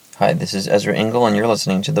Hi, this is Ezra Engel, and you're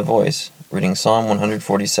listening to The Voice, reading Psalm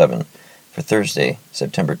 147 for Thursday,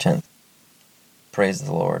 September 10th. Praise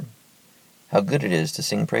the Lord. How good it is to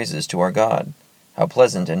sing praises to our God! How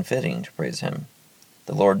pleasant and fitting to praise Him!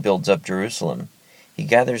 The Lord builds up Jerusalem. He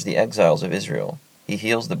gathers the exiles of Israel. He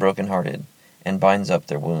heals the brokenhearted, and binds up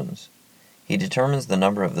their wounds. He determines the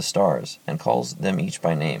number of the stars, and calls them each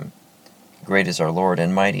by name. Great is our Lord,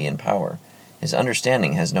 and mighty in power. His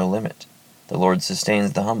understanding has no limit. The Lord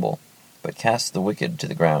sustains the humble, but casts the wicked to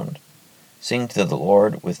the ground. Sing to the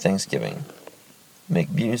Lord with thanksgiving. Make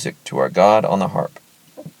music to our God on the harp.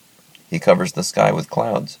 He covers the sky with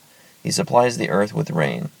clouds. He supplies the earth with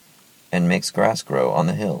rain, and makes grass grow on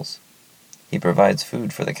the hills. He provides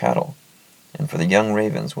food for the cattle, and for the young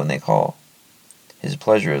ravens when they call. His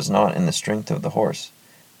pleasure is not in the strength of the horse,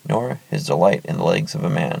 nor his delight in the legs of a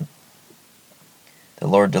man. The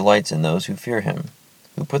Lord delights in those who fear Him,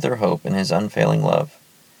 who put their hope in His unfailing love.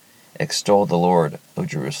 Extol the Lord, O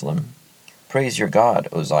Jerusalem. Praise your God,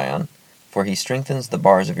 O Zion, for He strengthens the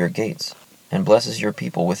bars of your gates, and blesses your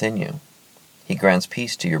people within you. He grants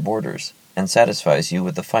peace to your borders, and satisfies you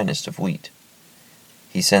with the finest of wheat.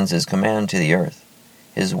 He sends His command to the earth.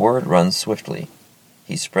 His word runs swiftly.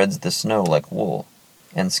 He spreads the snow like wool,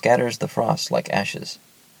 and scatters the frost like ashes.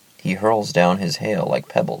 He hurls down His hail like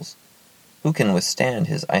pebbles. Who can withstand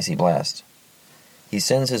His icy blast? He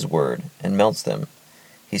sends His word, and melts them.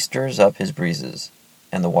 He stirs up His breezes,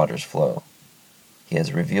 and the waters flow. He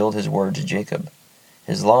has revealed His word to Jacob,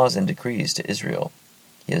 His laws and decrees to Israel.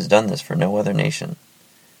 He has done this for no other nation.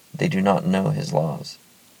 They do not know His laws.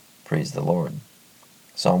 Praise the Lord.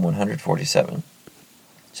 Psalm 147.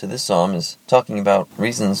 So this psalm is talking about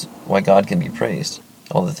reasons why God can be praised.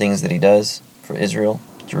 All the things that He does for Israel,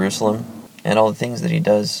 Jerusalem, and all the things that He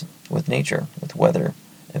does with nature, with weather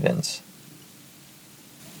events.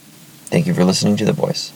 Thank you for listening to The Voice.